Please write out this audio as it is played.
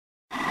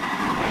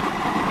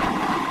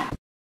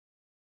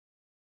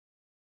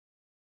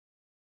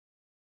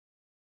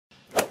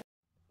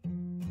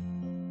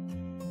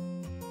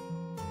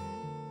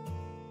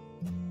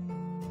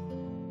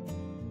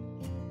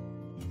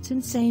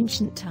Since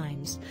ancient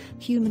times,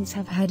 humans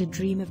have had a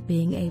dream of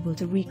being able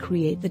to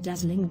recreate the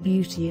dazzling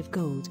beauty of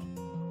gold.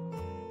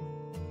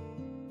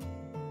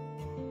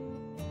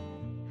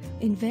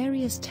 In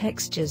various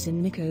textures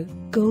in Nikko,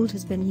 gold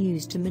has been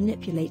used to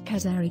manipulate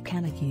Kazari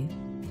Kanagu.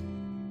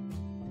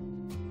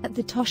 At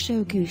the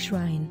Toshogu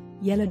shrine,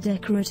 yellow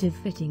decorative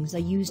fittings are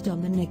used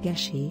on the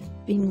nageshi,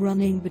 being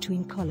running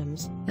between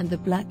columns, and the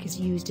black is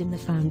used in the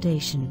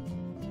foundation.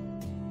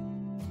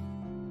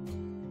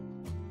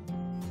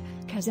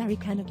 Kazari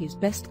Kanagu's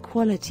best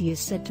quality is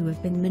said to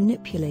have been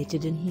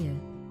manipulated in here.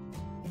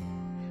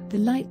 The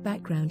light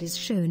background is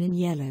shown in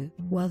yellow,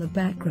 while the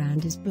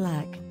background is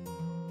black.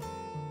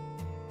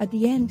 At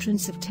the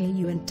entrance of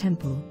Taiyuin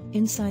Temple,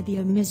 inside the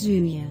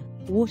Omizuya,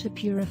 water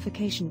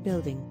purification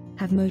building,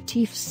 have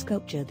motif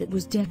sculpture that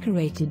was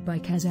decorated by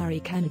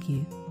Kazari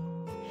Kanagu.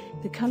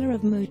 The color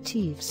of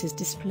motifs is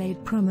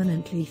displayed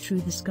prominently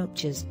through the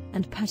sculptures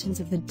and patterns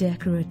of the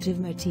decorative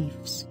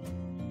motifs.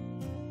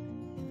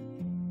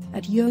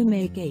 At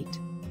Yomei Gate,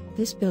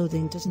 this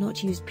building does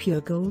not use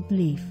pure gold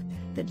leaf,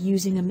 but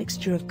using a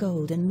mixture of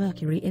gold and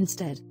mercury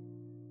instead.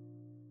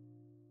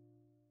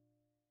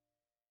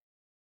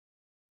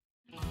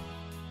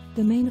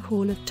 The main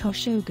hall of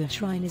Toshogu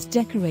Shrine is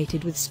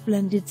decorated with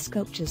splendid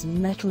sculptures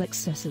and metal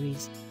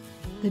accessories.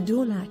 The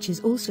door latch is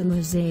also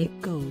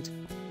mosaic gold.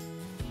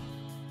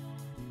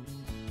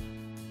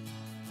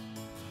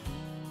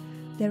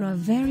 There are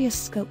various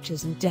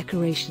sculptures and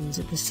decorations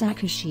at the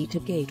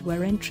Sakushita Gate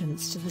where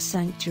entrance to the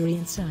sanctuary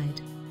inside.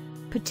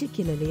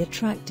 Particularly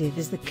attractive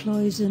is the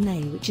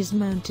cloisonne, which is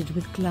mounted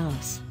with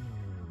glass.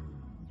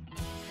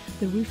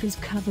 The roof is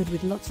covered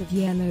with lots of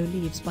yellow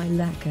leaves by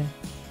lacquer.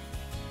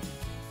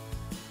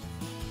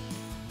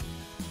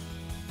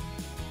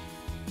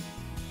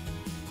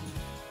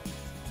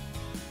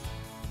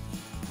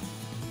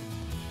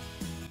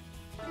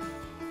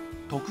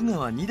徳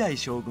川二代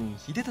将軍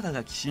秀忠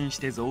が寄進し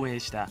て造営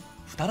した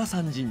二良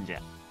山神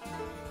社。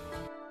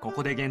こ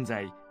こで現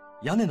在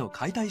屋根の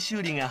解体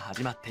修理が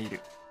始まっている。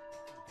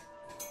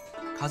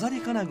飾り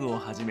金具を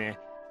はじめ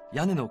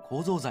屋根の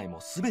構造材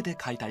も全て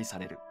解体さ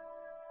れる。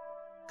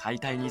解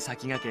体に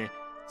先駆け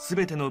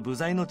全ての部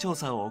材の調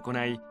査を行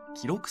い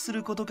記録す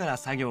ることから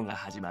作業が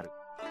始まる。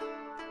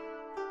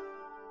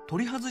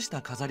取り外し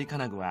た飾り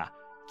金具は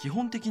基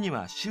本的に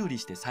は修理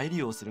して再利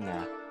用する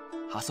が、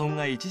破損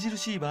が著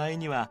しい場合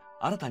には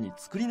新たに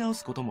作り直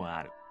すことも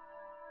ある。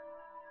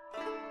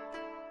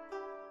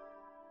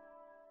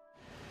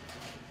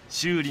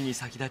修理に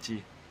先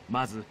立ち、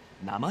まず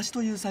生し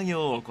という作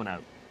業を行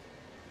う。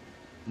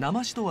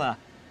生しとは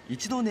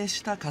一度熱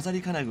した飾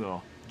り金具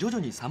を徐々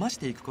に冷まし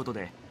ていくこと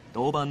で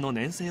銅板の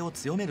粘性を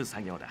強める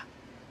作業だ。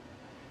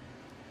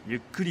ゆ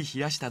っくり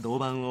冷やした銅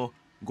板を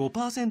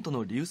 5%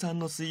 の硫酸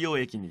の水溶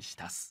液に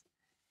浸す。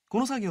こ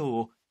の作業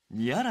を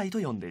荷洗い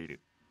と呼んでい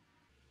る。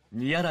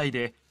荷洗い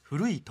で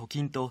古い塗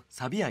金と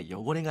錆や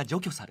汚れが除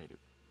去される。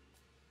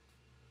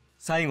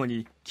最後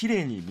にき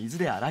れいに水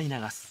で洗い流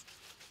す。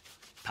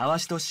たわ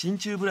しと真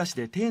鍮ブラシ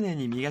で丁寧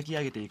に磨き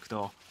上げていく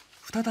と、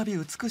再び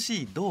美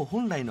しい銅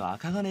本来の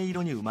赤金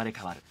色に生まれ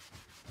変わる。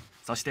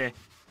そして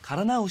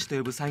空直しと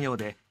呼ぶ作業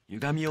で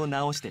歪みを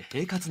直して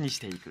平滑にし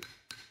ていく。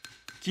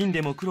金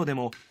でも黒で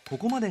もこ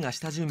こまでが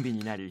下準備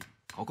になり、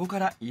ここか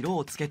ら色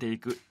をつけてい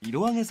く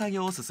色上げ作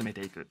業を進め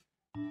ていく。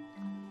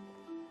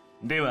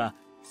では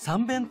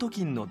三弁塗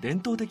金の伝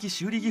統的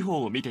修理技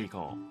法を見てい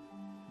こ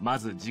う。ま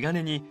ず地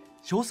金に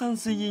硝酸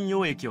水銀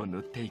溶液を塗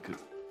っていく。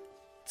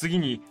次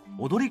に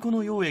踊り子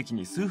の溶液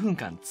に数分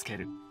間つけ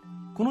る。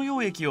この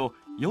溶液を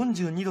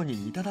42度に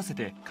煮立たせ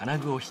て金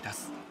具を浸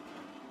す。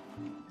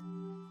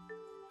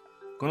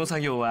この作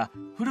業は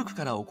古く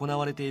から行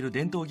われている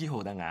伝統技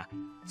法だが、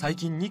最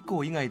近日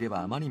光以外で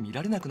はあまり見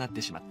られなくなっ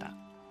てしまった。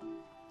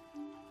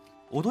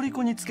踊り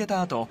子につけ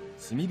た後、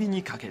炭火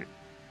にかける。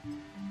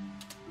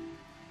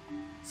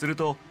する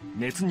と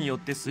熱によっ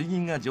て水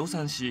銀が蒸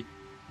散し、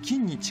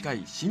金に近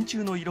い真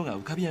鍮の色が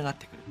浮かび上がっ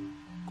てくる。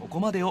ここ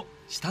までを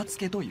下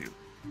付けという。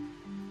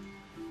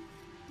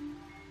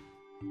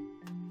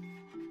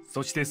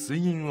そして水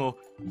銀を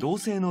銅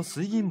製の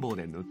水銀棒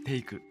で塗って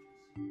いく。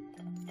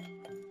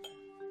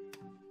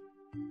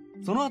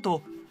その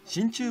後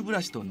真鍮ブ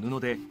ラシと布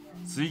で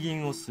水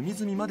銀を隅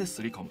々まで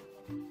すり込む。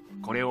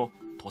これを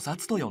塗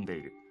刷と呼んで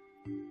いる。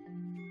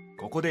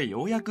ここで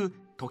ようやく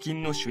塗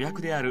金の主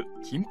役である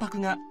金箔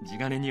が地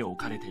金に置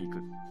かれてい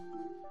く。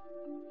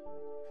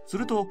す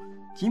ると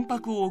金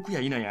箔を置く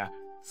や否や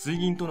水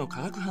銀との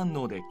化学反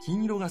応で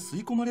金色が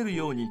吸い込まれる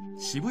ように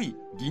渋い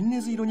銀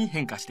禰色に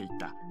変化していっ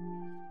た。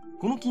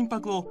この金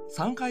箔を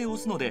3回押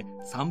すので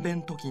三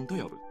弁塗金と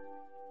呼ぶ。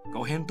5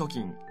辺塗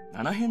金、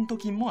7辺塗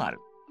金もある。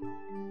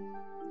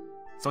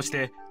そし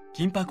て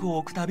金箔を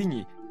置くたび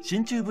に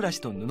真鍮ブラシ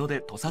と布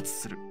で塗刷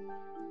する。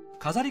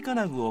飾り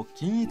金具を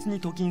均一に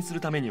塗金する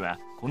ためには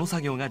この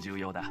作業が重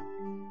要だ。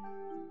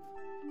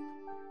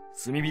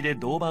炭火で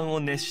銅板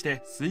を熱し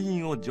て水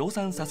銀を蒸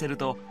散させる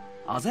と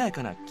鮮や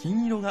かな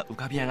金色が浮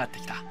かび上がって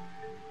きた。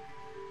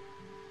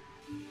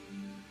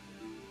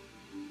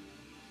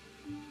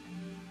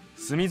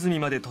隅々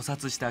まで塗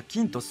刷した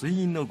金と水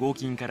銀の合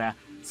金から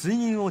水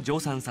銀を蒸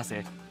散さ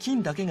せ、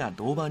金だけが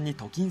銅板に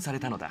鍍金され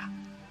たのだ。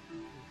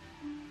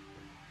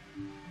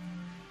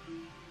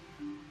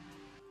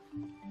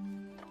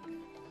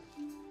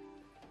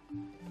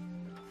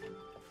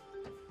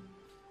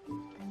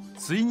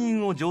水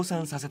銀を蒸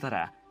散させた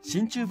ら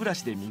真鍮ブラ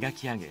シで磨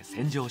き上げ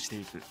洗浄して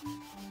いく。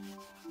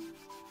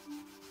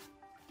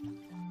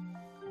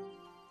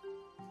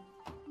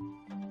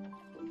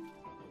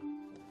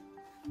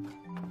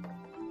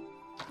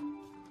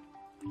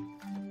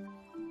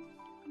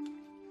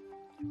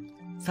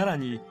さら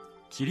に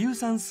希硫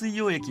酸水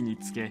溶液に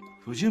つけ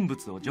不純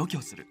物を除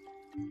去する。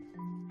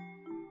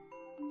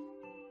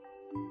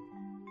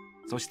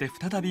そして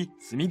再び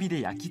炭火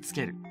で焼き付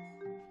ける。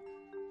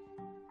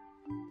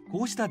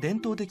こうした伝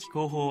統的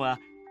工法は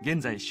現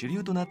在主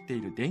流となって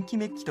いる電気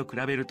メッキと比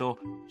べると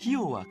費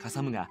用はか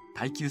さむが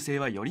耐久性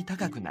はより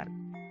高くなる。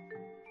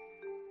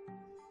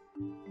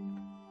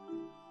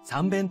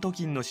三弁鍍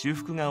金の修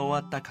復が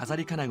終わった飾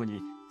り金具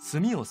に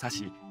墨を刺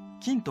し、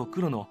金と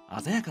黒の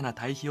鮮やかな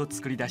対比を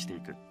作り出してい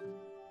く。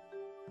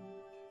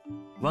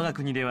我が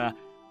国では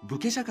武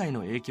家社会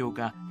の影響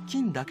か、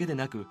金だけで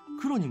なく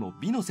黒にも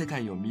美の世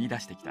界を見出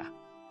してきた。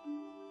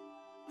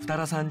二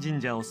良山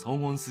神社を荘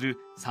厳する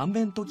三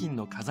弁鍍金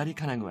の飾り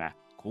金具は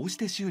こうし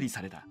て修理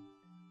された。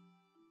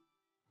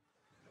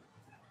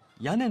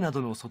屋根な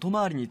どの外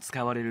回りに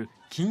使われる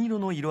金色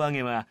の色上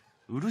げは、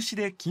漆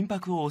で金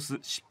箔を押す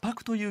漆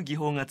箔という技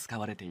法が使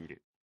われてい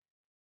る。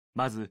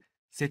まず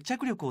接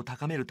着力を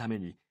高めるため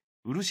に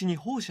漆に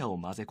放射を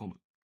混ぜ込む。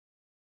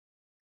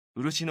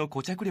漆の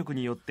固着力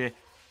によって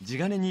地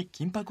金に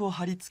金箔を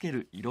貼り付け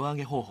る色上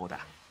げ方法だ。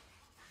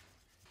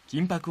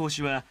金箔押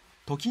しは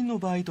鍍金の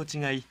場合と違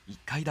い1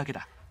回だけ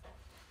だ。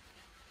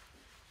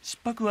漆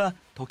箔は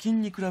鍍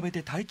金に比べ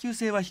て耐久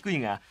性は低い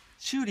が、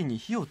修理に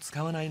火を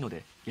使わないの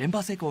で現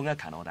場施工が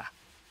可能だ。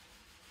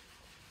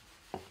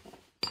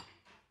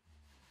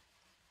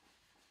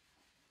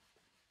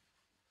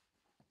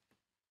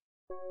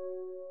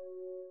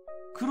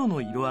黒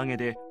の色上げ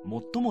で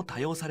最も多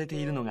用されて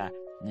いるのが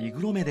ニ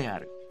グロメであ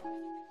る。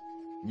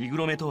ニグ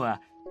ロメと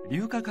は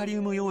硫化カリ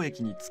ウム溶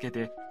液につけ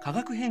て化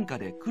学変化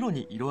で黒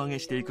に色上げ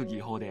していく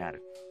技法であ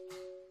る。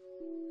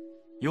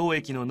溶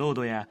液の濃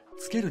度や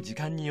つける時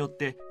間によっ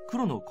て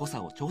黒の濃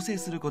さを調整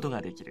すること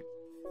ができる。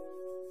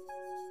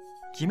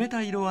決め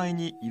た色合い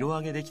に色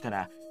上げできた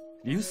ら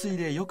流水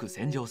でよく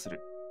洗浄す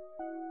る。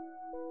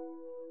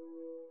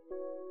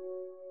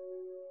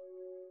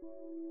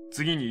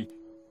次に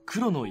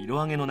黒の色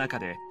上げの中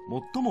で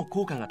最も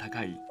効果が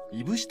高い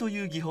いぶしと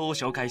いう技法を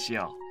紹介し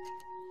よ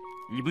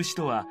う。いぶし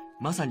とは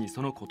まさに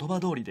その言葉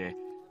通りで、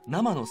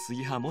生の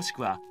杉葉もし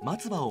くは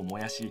松葉を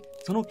燃やし、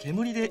その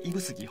煙でい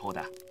ぶす技法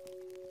だ。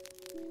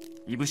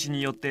いぶし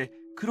によって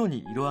黒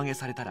に色上げ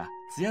されたら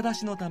艶出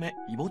しのため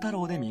イボ太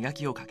郎で磨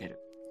きをかける。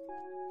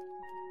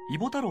イ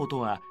ボ太郎と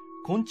は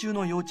昆虫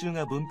の幼虫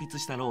が分泌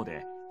した蝋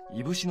で、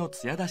いぶしの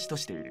艶出しと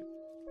している。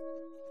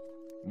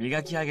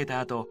磨き上げた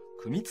後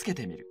組み付け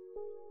てみる。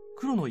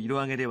黒の色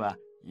上げでは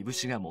いぶ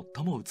しが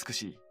最も美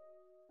しい。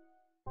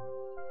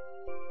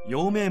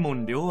陽明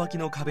門両脇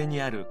の壁に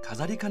ある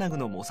飾り金具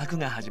の模索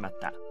が始まっ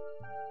た。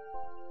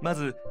ま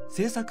ず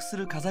制作す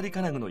る飾り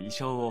金具の意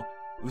匠を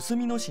薄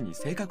みの紙に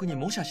正確に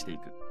模写してい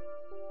く。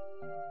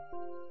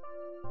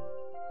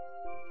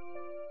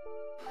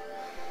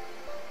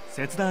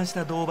切断し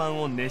た銅板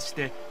を熱し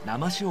て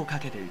生紙をか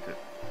けていく。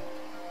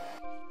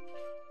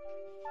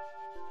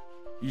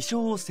意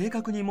匠を正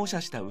確に模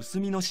写した薄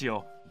みの紙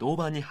を銅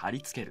板に貼り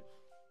付ける。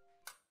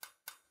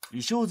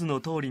意匠図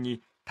の通り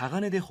にタ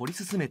ガネで彫り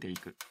進めてい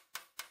く。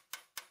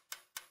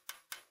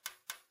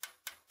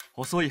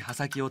細い刃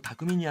先を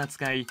巧みに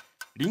扱い、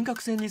輪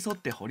郭線に沿っ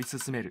て彫り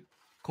進める。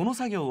この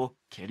作業を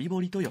蹴り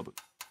彫りと呼ぶ。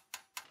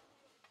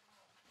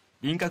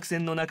輪郭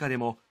線の中で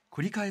も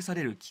繰り返さ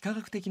れる幾何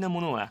学的な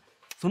ものは、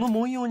その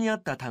文様に合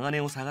ったタガ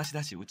ネを探し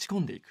出し打ち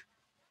込んでいく。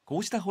こ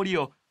うした彫り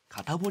を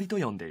型彫りと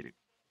呼んでいる。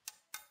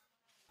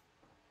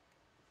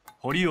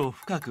彫りを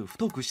深く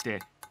太くし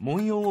て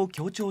文様を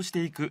強調し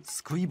ていく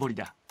すくい彫り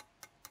だ。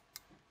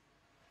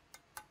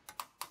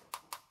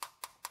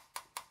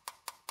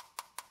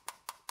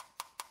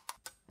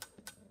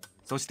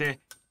そして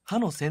刃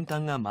の先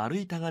端が丸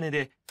いタガネ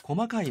で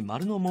細かい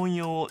丸の文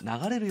様を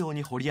流れるよう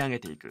に彫り上げ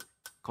ていく。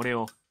これ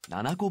を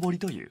七個彫り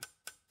という。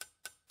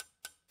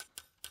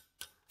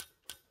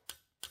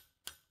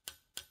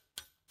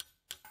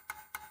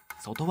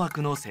外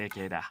枠の成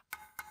形だ。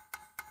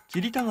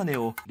切りタガネ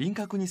を輪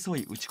郭に沿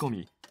い打ち込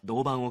み、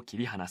銅板を切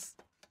り離す。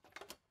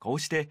こう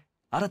して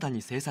新た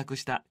に製作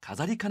した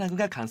飾り金具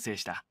が完成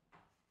した。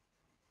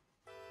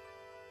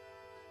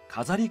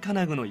飾り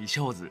金具の意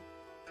匠図。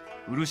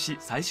漆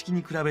彩色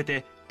に比べ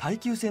て耐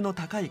久性の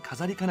高い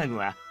飾り金具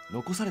は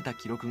残された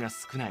記録が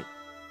少ない。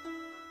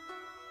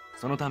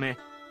そのため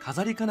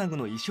飾り金具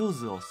の意匠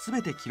図を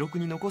全て記録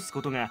に残す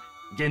ことが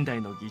現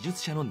代の技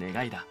術者の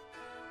願いだ。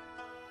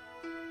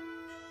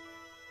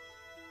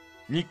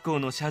日光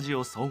の社寺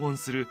を荘厳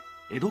する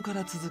江戸か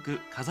ら続く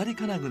飾り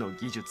金具の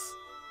技術。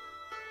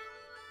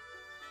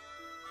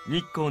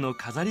日光の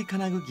飾り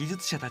金具技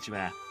術者たち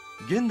は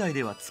現代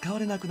では使わ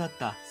れなくなっ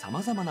たさ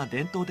まざまな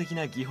伝統的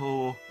な技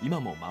法を今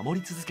も守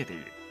り続けてい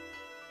る。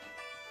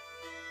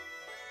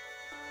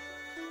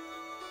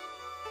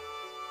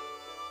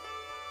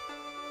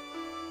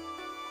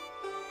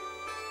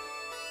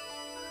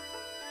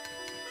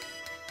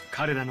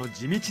彼らの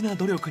地道な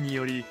努力に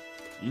より、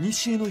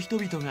古の人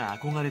々が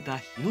憧れた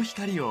日の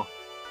光を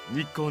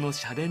日光の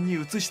社殿に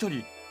映し取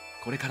り、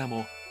これから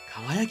も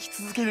輝き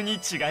続けるに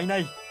違いな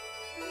い。